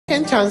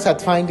Second chance at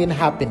finding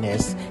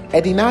happiness,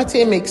 Eddie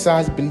Nartey makes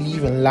us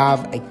believe in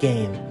love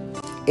again.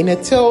 In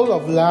a tale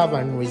of love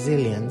and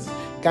resilience,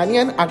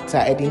 Ghanaian actor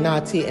Eddie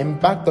Nartey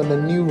embarked on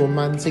a new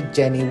romantic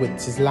journey with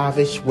his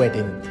lavish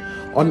wedding.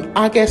 On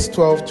August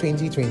 12,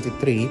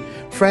 2023,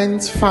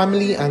 friends,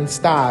 family, and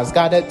stars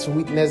gathered to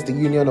witness the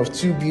union of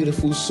two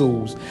beautiful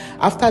souls.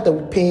 After the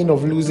pain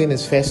of losing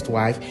his first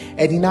wife,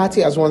 Eddie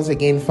Nartey has once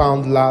again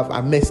found love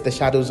amidst the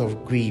shadows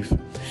of grief.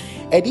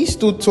 Eddie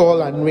stood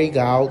tall and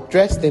regal,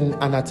 dressed in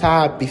an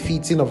attire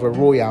befitting of a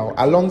royal,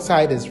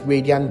 alongside his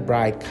radiant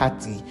bride,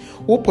 Cathie,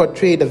 who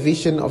portrayed a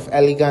vision of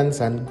elegance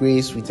and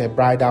grace with her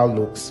bridal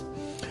looks.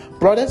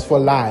 Brothers for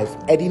life,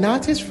 Eddie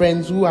Nartey's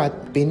friends who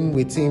had been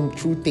with him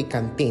through thick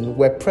and thin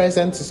were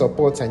present to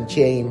support and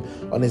cheer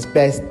him on his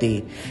best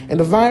day. In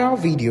the viral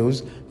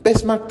videos,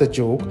 Bismarck the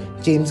Joke,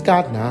 James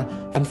Gardner,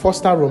 and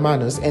Foster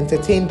Romanus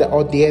entertained the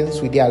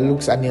audience with their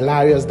looks and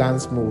hilarious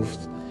dance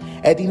moves.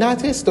 Eddie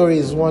Nartey's story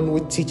is one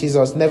which teaches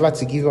us never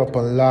to give up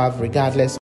on love regardless